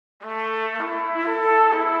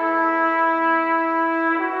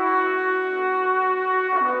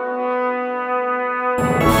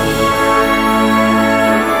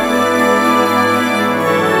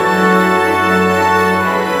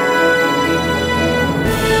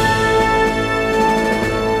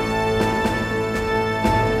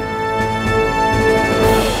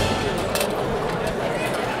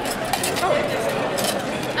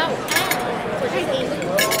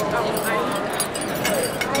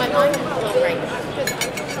Good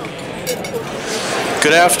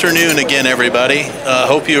afternoon again, everybody.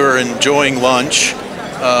 Hope you are enjoying lunch.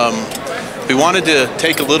 We wanted to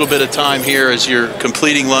take a little bit of time here as you're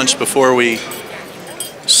completing lunch before we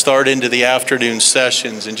start into the afternoon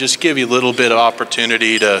sessions and just give you a little bit of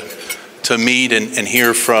opportunity to meet and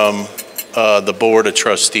hear from the Board of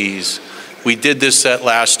Trustees. We did this at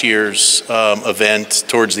last year's event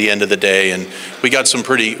towards the end of the day, and we got some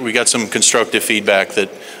constructive feedback that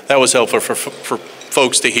was helpful for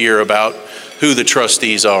folks to hear about who the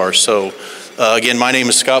trustees are. So again, my name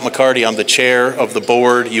is Scott McCarty. I'm the chair of the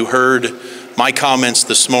board. You heard my comments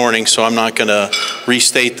this morning, so I'm not going to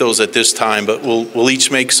restate those at this time, but we'll each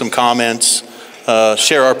make some comments,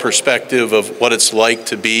 share our perspective of what it's like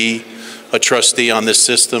to be a trustee on this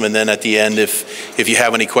system, and then at the end, if you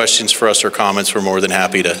have any questions for us or comments, we're more than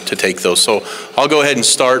happy to take those. So I'll go ahead and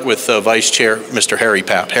start with Vice Chair, Mr. Harry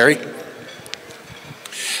Papp. Harry?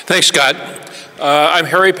 Thanks, Scott. I'm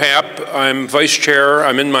Harry Papp. I'm Vice Chair.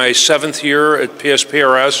 I'm in my 7th year at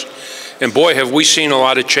PSPRS, and boy, have we seen a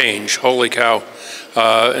lot of change. Holy cow.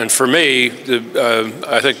 And for me,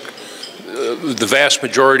 I think the vast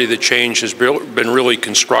majority of the change has been really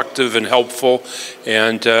constructive and helpful,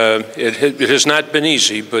 and it has not been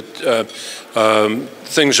easy, but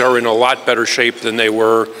things are in a lot better shape than they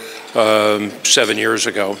were 7 years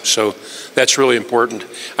ago, so that's really important.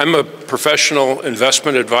 I'm a professional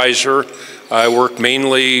investment advisor. I work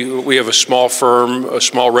we have a small firm, a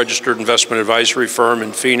small registered investment advisory firm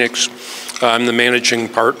in Phoenix. I'm the managing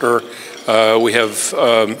partner. We have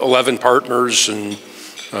 11 partners and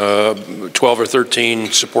 12 or 13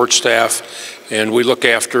 support staff, and we look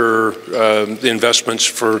after the investments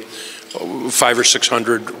for 500 or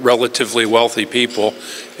 600 relatively wealthy people,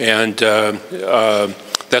 and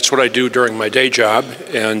that's what I do during my day job,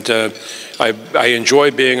 and I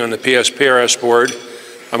enjoy being on the PSPRS board.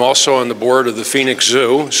 I'm also on the board of the Phoenix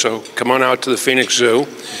Zoo, so come on out to the Phoenix Zoo,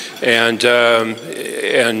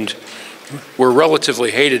 and we're relatively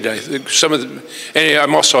hated. I think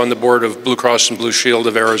I'm also on the board of Blue Cross and Blue Shield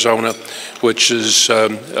of Arizona, which is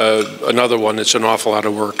another one that's an awful lot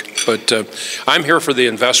of work. But I'm here for the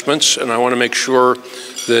investments, and I want to make sure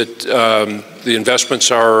that the investments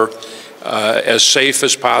are as safe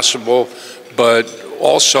as possible, but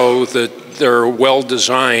also that they're well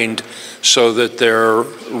designed so that they're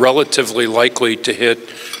relatively likely to hit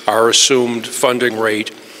our assumed funding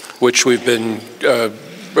rate, which we've been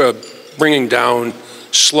bringing down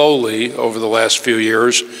slowly over the last few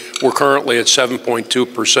years. We're currently at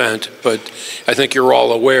 7.2%, but I think you're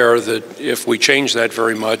all aware that if we change that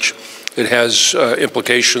very much, it has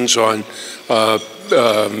implications on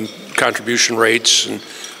contribution rates, and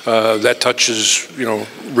that touches,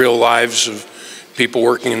 real lives of people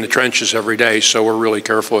working in the trenches every day, so we're really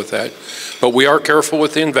careful with that. But we are careful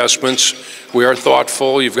with the investments. We are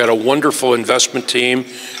thoughtful. You've got a wonderful investment team.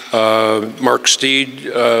 Mark Steed,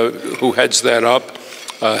 who heads that up,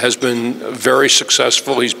 has been very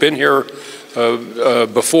successful. He's been here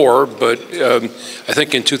before, but I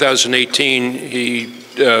think in 2018 he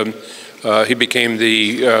became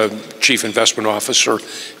the chief investment officer,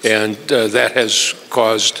 and that has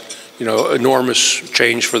caused enormous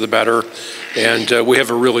change for the better, and we have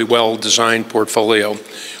a really well-designed portfolio.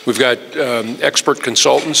 We've got expert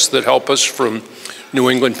consultants that help us from New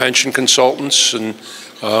England Pension Consultants, and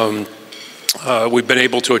we've been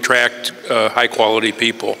able to attract high-quality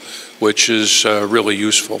people, which is really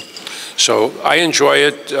useful. So I enjoy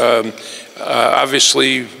it.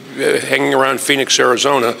 Obviously, hanging around Phoenix,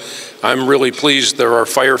 Arizona, I'm really pleased there are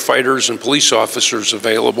firefighters and police officers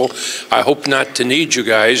available. I hope not to need you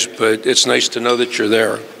guys, but it's nice to know that you're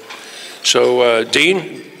there. So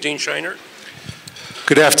Dean Scheinert.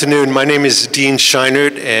 Good afternoon. My name is Dean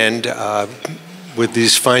Scheinert, and with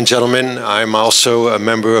these fine gentlemen, I'm also a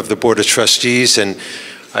member of the Board of Trustees, and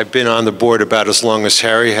I've been on the board about as long as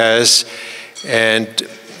Harry has. And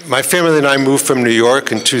my family and I moved from New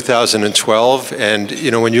York in 2012, and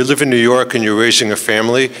when you live in New York and you're raising a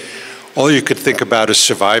family, all you could think about is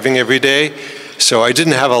surviving every day. So I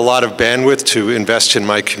didn't have a lot of bandwidth to invest in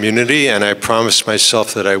my community, and I promised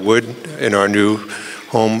myself that I would in our new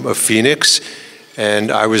home of Phoenix.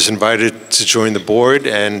 And I was invited to join the board,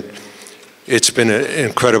 and it's been an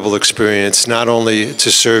incredible experience, not only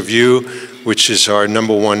to serve you, which is our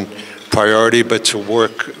 #1 priority, but to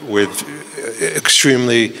work with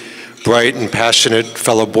extremely bright and passionate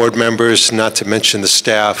fellow board members, not to mention the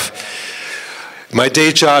staff. My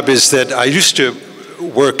day job is that I used to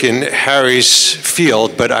work in Harry's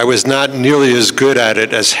field, but I was not nearly as good at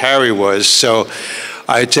it as Harry was. So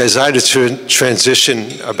I decided to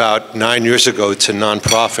transition about 9 years ago to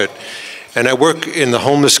nonprofit, And I work in the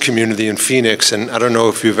homeless community in Phoenix, and I don't know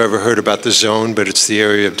if you've ever heard about the Zone, but it's the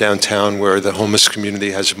area of downtown where the homeless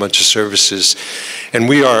community has a bunch of services. And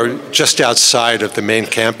we are just outside of the main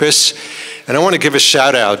campus. And I want to give a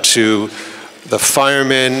shout out to the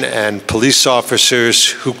firemen and police officers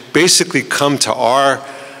who basically come to our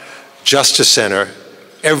Justice Center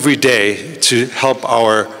every day to help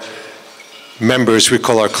our members. We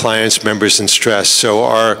call our clients members in stress. So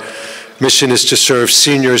our mission is to serve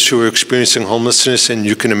seniors who are experiencing homelessness, and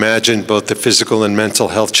you can imagine both the physical and mental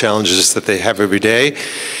health challenges that they have every day.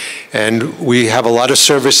 And we have a lot of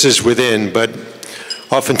services within, but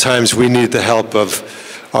oftentimes we need the help of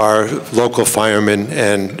our local firemen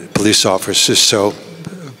and police officers. So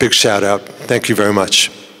big shout out. Thank you very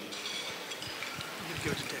much.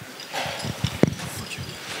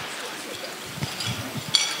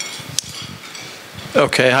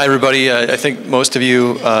 Okay, hi everybody. I think most of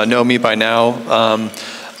you know me by now.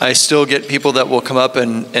 I still get people that will come up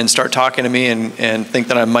and start talking to me and think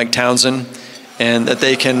that I'm Mike Townsend and that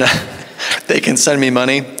they can they can send me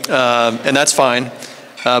money, and that's fine.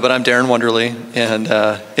 But I'm Darren Wonderly, and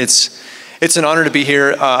it's an honor to be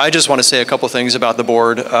here. I just want to say a couple things about the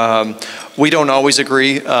board. We don't always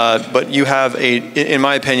agree, but you have in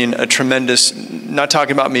my opinion, a tremendous, not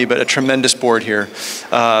talking about me, but a tremendous board here.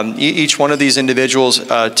 Each one of these individuals,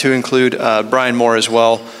 to include Brian Moore as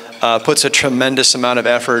well, puts a tremendous amount of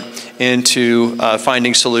effort into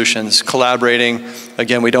finding solutions, collaborating.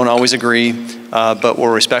 Again, we don't always agree, but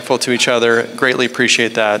we're respectful to each other. Greatly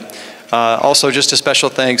appreciate that. Also, just a special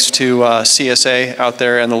thanks to CSA out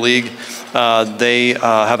there and the league. They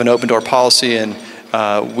have an open door policy, and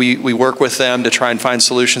we work with them to try and find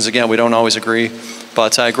solutions. Again, we don't always agree,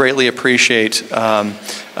 but I greatly appreciate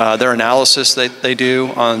their analysis that they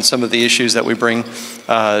do on some of the issues that we bring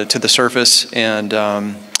to the surface. And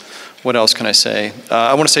what else can I say?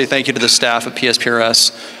 I want to say thank you to the staff at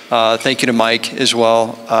PSPRS. Thank you to Mike as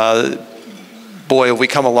well. Boy, have we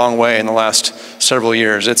come a long way in the last several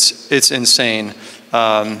years. It's insane.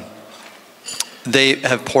 They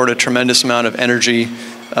have poured a tremendous amount of energy,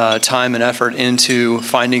 time and effort into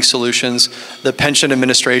finding solutions. The pension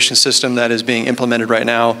administration system that is being implemented right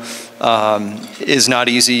now is not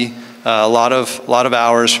easy. A lot of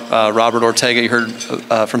hours. Robert Ortega, you heard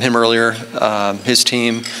from him earlier, his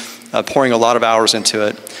team pouring a lot of hours into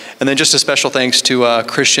it. And then just a special thanks to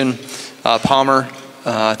Christian Palmer.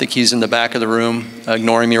 I think he's in the back of the room,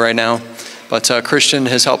 ignoring me right now. But Christian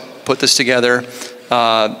has helped put this together.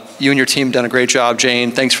 You and your team done a great job.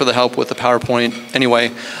 Jane, thanks for the help with the PowerPoint.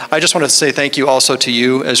 Anyway, I just want to say thank you also to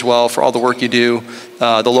you as well for all the work you do.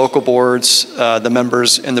 The local boards, the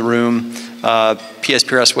members in the room.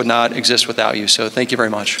 PSPRS would not exist without you. So thank you very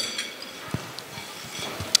much.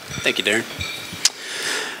 Thank you, Darren.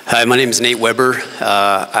 Hi, my name is Nate Weber.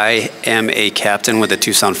 I am a captain with the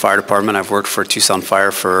Tucson Fire Department. I've worked for Tucson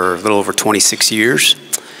Fire for a little over 26 years.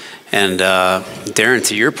 And Darren,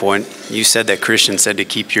 to your point, you said that Christian said to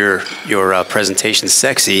keep your presentation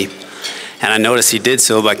sexy. And I noticed he did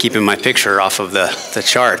so by keeping my picture off of the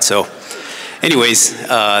chart. So anyways,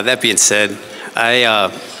 that being said,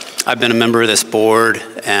 I've been a member of this board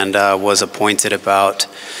and was appointed about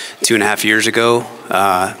 2.5 years ago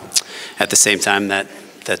at the same time that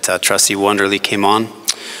Trustee Wonderly came on.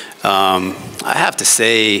 I have to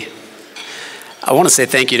say, I want to say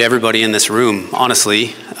thank you to everybody in this room,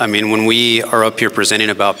 honestly. I mean, when we are up here presenting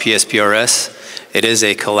about PSPRS, it is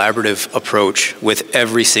a collaborative approach with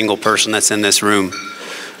every single person that's in this room.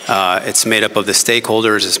 It's made up of the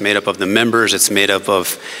stakeholders, it's made up of the members, it's made up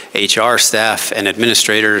of HR staff and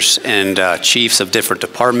administrators and chiefs of different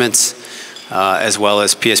departments, as well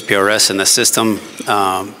as PSPRS and the system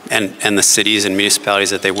and the cities and municipalities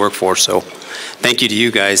that they work for. So thank you to you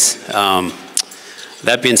guys.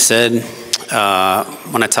 That being said,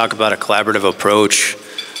 when I talk about a collaborative approach,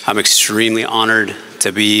 I'm extremely honored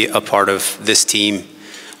to be a part of this team.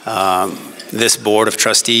 This Board of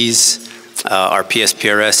Trustees, our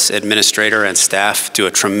PSPRS administrator and staff do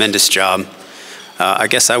a tremendous job. I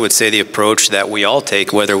guess I would say the approach that we all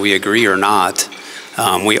take, whether we agree or not,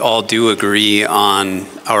 we all do agree on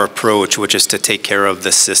our approach, which is to take care of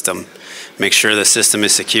the system. Make sure the system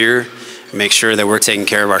is secure, make sure that we're taking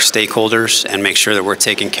care of our stakeholders, and make sure that we're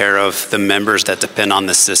taking care of the members that depend on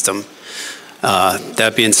the system.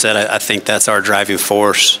 That being said, I think that's our driving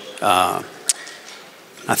force. I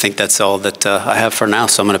think that's all that I have for now,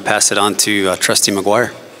 so I'm going to pass it on to Trustee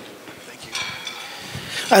McGuire. Thank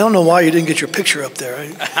you. I don't know why you didn't get your picture up there.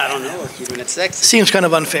 I don't know, keeping it sexy. Seems kind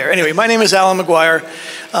of unfair. Anyway, my name is Alan McGuire.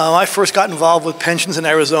 I first got involved with pensions in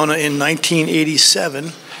Arizona in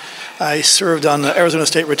 1987. I served on the Arizona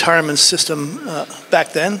State retirement system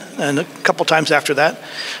back then and a couple times after that.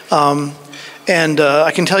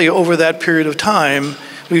 I can tell you over that period of time,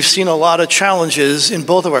 we've seen a lot of challenges in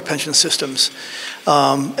both of our pension systems.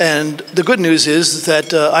 And the good news is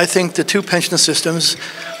that I think the two pension systems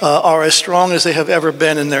are as strong as they have ever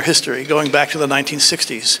been in their history, going back to the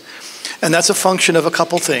 1960s. And that's a function of a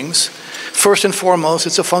couple things. First and foremost,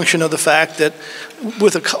 it's a function of the fact that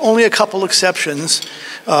with only a couple exceptions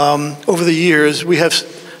over the years, we have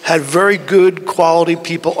had very good quality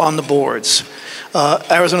people on the boards.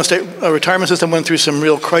 Arizona State retirement system went through some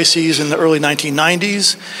real crises in the early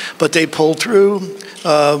 1990s, but they pulled through.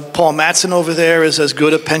 Paul Mattson over there is as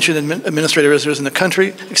good a pension administrator as there is in the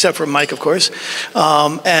country, except for Mike, of course.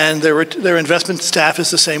 And their investment staff is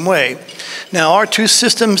the same way. Now, our two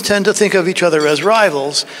systems tend to think of each other as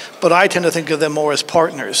rivals, but I tend to think of them more as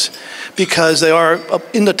partners because they are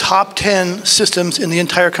in the top 10 systems in the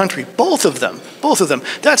entire country, both of them.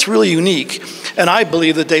 That's really unique. And I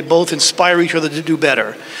believe that they both inspire each other to do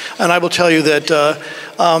better. And I will tell you that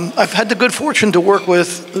I've had the good fortune to work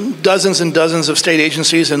with dozens and dozens of state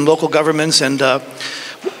agencies and local governments, and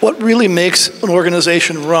what really makes an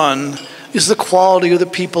organization run is the quality of the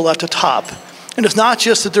people at the top. And it's not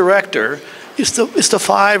just the director, it's the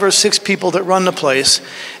 5 or 6 people that run the place.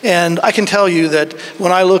 And I can tell you that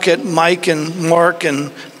when I look at Mike and Mark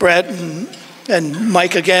and Brett and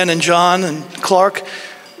Mike again and John and Clark,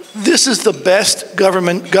 this is the best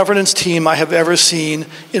governance team I have ever seen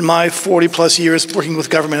in my 40-plus years working with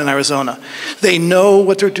government in Arizona. They know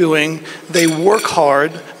what they're doing, they work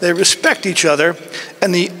hard, they respect each other,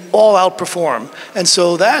 and they all outperform. And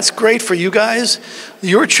so that's great for you guys.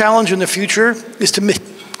 Your challenge in the future is to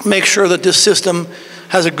make sure that this system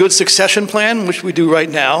has a good succession plan, which we do right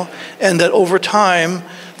now, and that over time,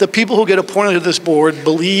 the people who get appointed to this board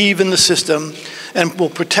believe in the system and will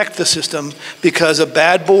protect the system, because a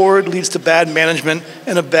bad board leads to bad management,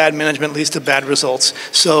 and a bad management leads to bad results.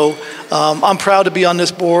 So I'm proud to be on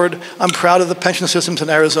this board. I'm proud of the pension systems in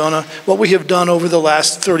Arizona. What we have done over the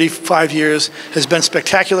last 35 years has been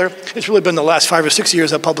spectacular. It's really been the last 5 or 6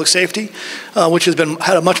 years of public safety, which has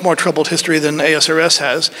had a much more troubled history than ASRS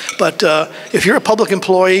has. But if you're a public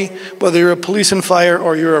employee, whether you're a police and fire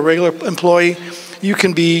or you're a regular employee, you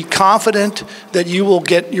can be confident that you will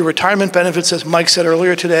get your retirement benefits, as Mike said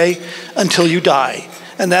earlier today, until you die.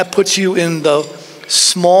 And that puts you in the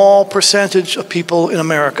small percentage of people in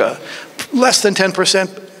America. Less than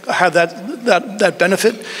 10% have that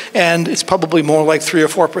benefit, and it's probably more like 3 or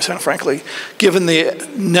 4%, frankly, given the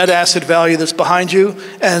net asset value that's behind you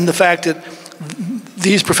and the fact that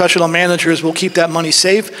these professional managers will keep that money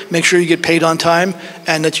safe, make sure you get paid on time,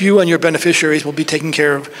 and that you and your beneficiaries will be taken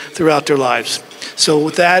care of throughout their lives. So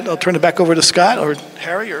with that, I'll turn it back over to Scott or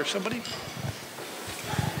Harry or somebody.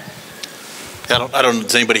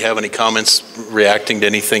 Does anybody have any comments reacting to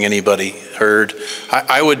anything anybody heard?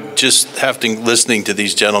 I would just listening to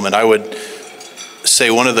these gentlemen, I would say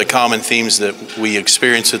one of the common themes that we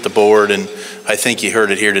experience at the board, and I think you heard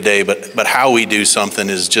it here today, but how we do something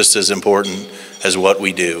is just as important as what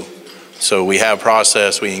we do. So we have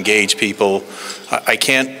process, we engage people. I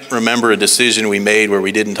can't remember a decision we made where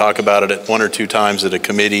we didn't talk about it 1 or 2 times at a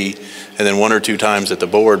committee and then 1 or 2 times at the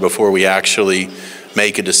board before we actually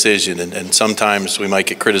make a decision. And sometimes we might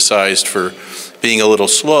get criticized for being a little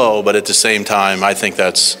slow, but at the same time, I think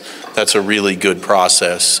that's a really good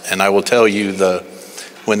process. And I will tell you,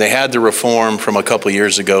 when they had the reform from a couple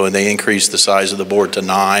years ago and they increased the size of the board to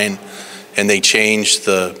 9, and they changed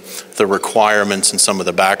the requirements and some of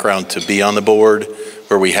the background to be on the board,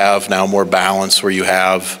 where we have now more balance, where you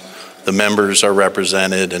have the members are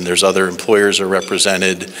represented and there's other employers are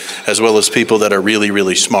represented, as well as people that are really,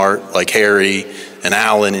 really smart, like Harry and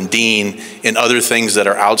Alan and Dean, and other things that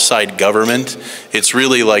are outside government. It's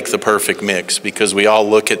really like the perfect mix, because we all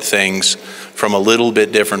look at things from a little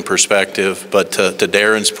bit different perspective, but to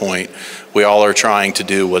Darren's point, we all are trying to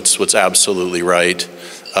do what's absolutely right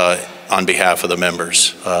on behalf of the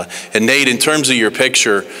members. And Nate, in terms of your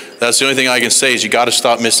picture, that's the only thing I can say is you got to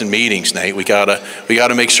stop missing meetings, Nate. We got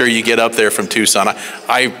to make sure you get up there from Tucson.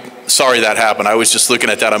 I sorry that happened. I was just looking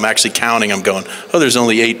at that. I'm actually counting. I'm going, oh, there's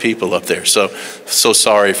only 8 people up there. So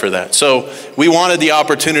sorry for that. So we wanted the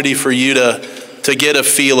opportunity for you to get a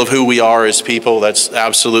feel of who we are as people. That's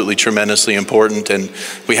absolutely tremendously important. And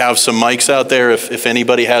we have some mics out there. If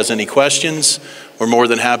anybody has any questions, we're more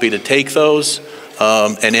than happy to take those.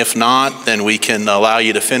 And if not, then we can allow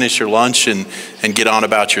you to finish your lunch and get on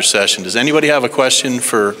about your session. Does anybody have a question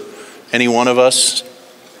for any one of us?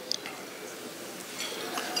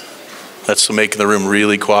 That's making the room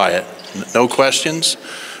really quiet. No questions?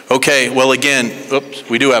 Okay, well again, oops,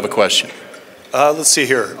 we do have a question. Let's see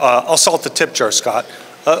here. I'll salt the tip jar, Scott.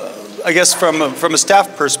 I guess from a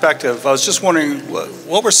staff perspective, I was just wondering,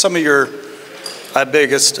 what were some of your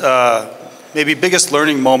maybe biggest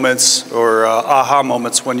learning moments or aha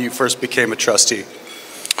moments when you first became a trustee?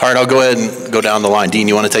 All right, I'll go ahead and go down the line. Dean,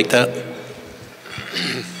 you want to take that?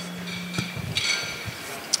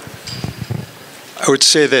 I would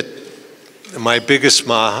say that my biggest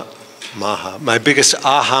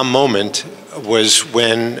aha moment was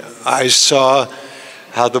when I saw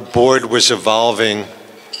how the board was evolving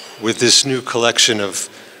with this new collection of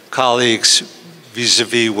colleagues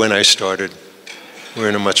vis-a-vis when I started. We're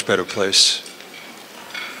in a much better place.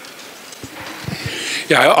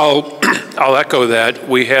 Yeah, I'll echo that.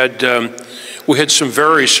 We had some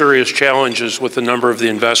very serious challenges with a number of the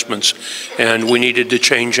investments, and we needed to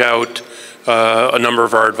change out a number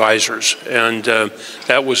of our advisors, and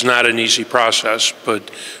that was not an easy process,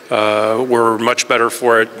 but we're much better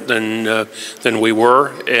for it than we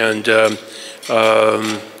were, and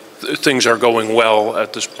things are going well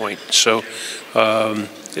at this point. So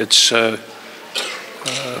it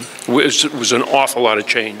was an awful lot of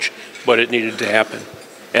change, but it needed to happen.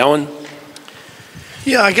 Alan?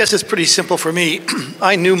 Yeah, I guess it's pretty simple for me.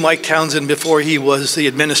 I knew Mike Townsend before he was the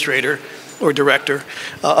administrator or director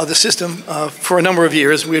of the system for a number of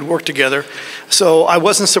years. We had worked together. So I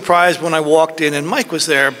wasn't surprised when I walked in and Mike was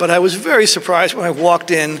there, but I was very surprised when I walked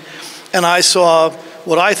in and I saw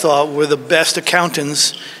what I thought were the best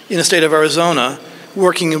accountants in the state of Arizona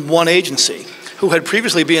working in one agency, who had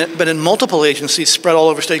previously been in multiple agencies spread all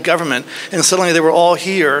over state government, and suddenly they were all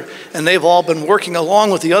here, and they've all been working along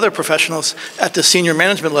with the other professionals at the senior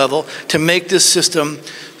management level to make this system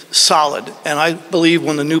solid. And I believe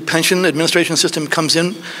when the new pension administration system comes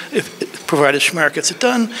in, provided Schmark gets it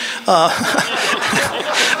done,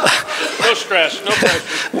 no stress, no pressure.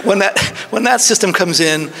 When that system comes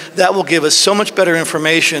in, that will give us so much better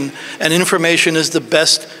information, and information is the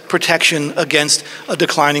best protection against a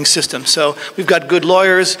declining system. So we've got good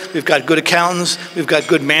lawyers, we've got good accountants, we've got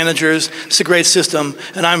good managers. It's a great system,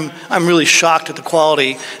 and I'm really shocked at the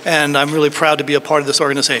quality, and I'm really proud to be a part of this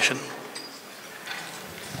organization.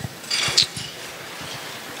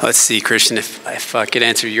 Let's see, Christian, if I could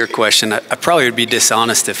answer your question, I probably would be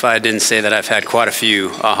dishonest if I didn't say that I've had quite a few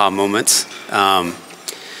aha moments.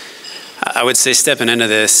 I would say stepping into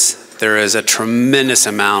this, there is a tremendous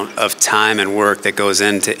amount of time and work that goes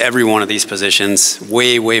into every one of these positions,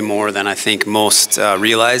 way, way more than I think most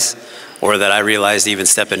realize, or that I realized even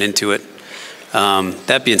stepping into it.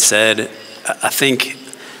 That being said, I think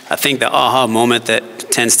the aha moment that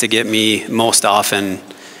tends to get me most often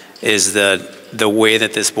is the way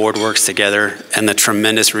that this board works together and the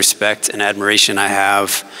tremendous respect and admiration I have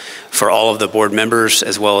for all of the board members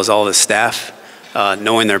as well as all the staff,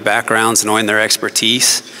 knowing their backgrounds, knowing their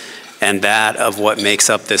expertise, and that of what makes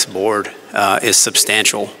up this board is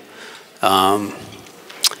substantial. And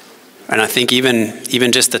I think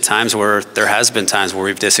even just the times where there has been times where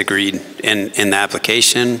we've disagreed in the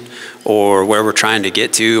application or where we're trying to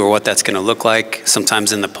get to or what that's going to look like,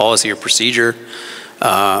 sometimes in the policy or procedure.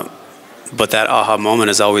 But that aha moment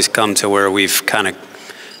has always come to where we've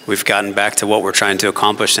gotten back to what we're trying to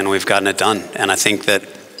accomplish and we've gotten it done. And I think that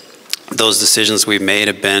those decisions we've made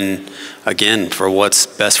have been, again, for what's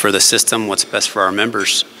best for the system, what's best for our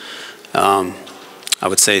members. I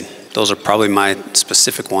would say those are probably my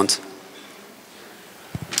specific ones.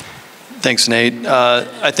 Thanks, Nate.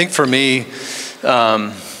 I think for me,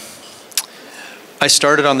 I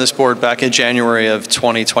started on this board back in January of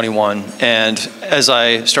 2021, and as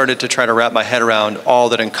I started to try to wrap my head around all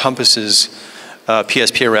that encompasses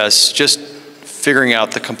PSPRS, just figuring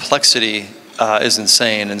out the complexity is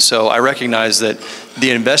insane. And so I recognized that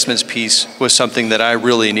the investments piece was something that I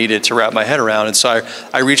really needed to wrap my head around. And so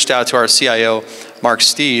I reached out to our CIO, Mark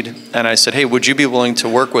Steed, and I said, hey, would you be willing to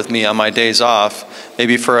work with me on my days off,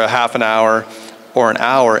 maybe for a half an hour or an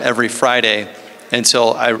hour every Friday,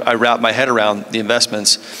 until I wrap my head around the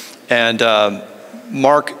investments. And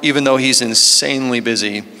Mark, even though he's insanely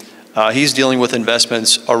busy, he's dealing with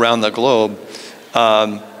investments around the globe,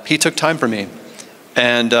 he took time for me.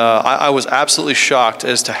 And I was absolutely shocked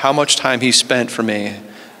as to how much time he spent for me.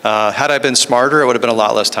 Had I been smarter, it would have been a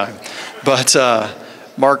lot less time. But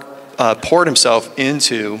Mark poured himself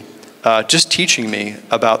into just teaching me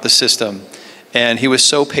about the system. And he was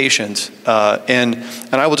so patient. And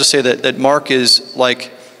I will just say that Mark is like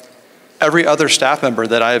every other staff member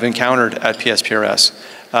that I have encountered at PSPRS.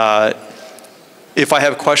 If I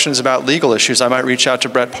have questions about legal issues, I might reach out to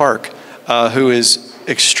Brett Park, who is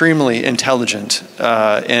extremely intelligent,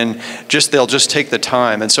 and they'll just take the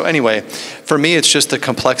time. And so anyway, for me, it's just the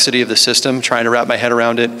complexity of the system, trying to wrap my head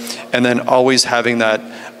around it, and then always having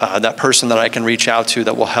that person that I can reach out to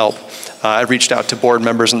that will help. I've reached out to board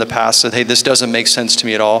members in the past, said, hey, this doesn't make sense to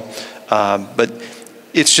me at all. But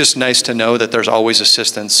it's just nice to know that there's always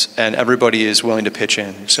assistance and everybody is willing to pitch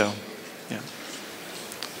in. So, yeah.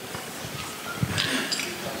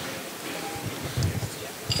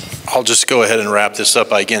 I'll just go ahead and wrap this up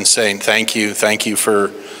by again saying thank you. Thank you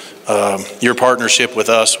for your partnership with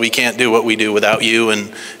us. We can't do what we do without you, and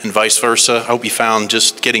vice versa. I hope you found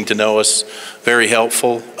just getting to know us very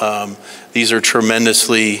helpful. These are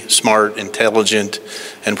tremendously smart, intelligent,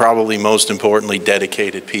 and probably most importantly,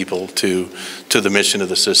 dedicated people to the mission of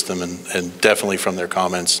the system, and definitely from their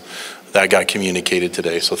comments that got communicated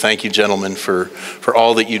today. So thank you, gentlemen, for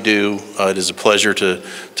all that you do. It is a pleasure to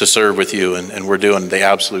serve with you, and we're doing the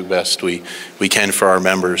absolute best we can for our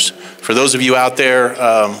members. For those of you out there,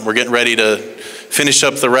 we're getting ready to finish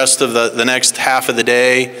up the rest of the next half of the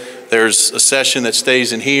day. There's a session that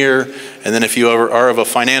stays in here, and then if you are of a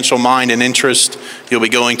financial mind and interest, you'll be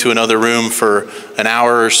going to another room for an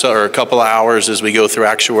hour or so, or a couple of hours as we go through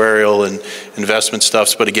actuarial and investment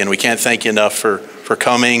stuffs. But again, we can't thank you enough for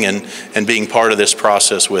coming and being part of this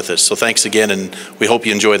process with us. So thanks again, and we hope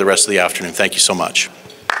you enjoy the rest of the afternoon. Thank you so much.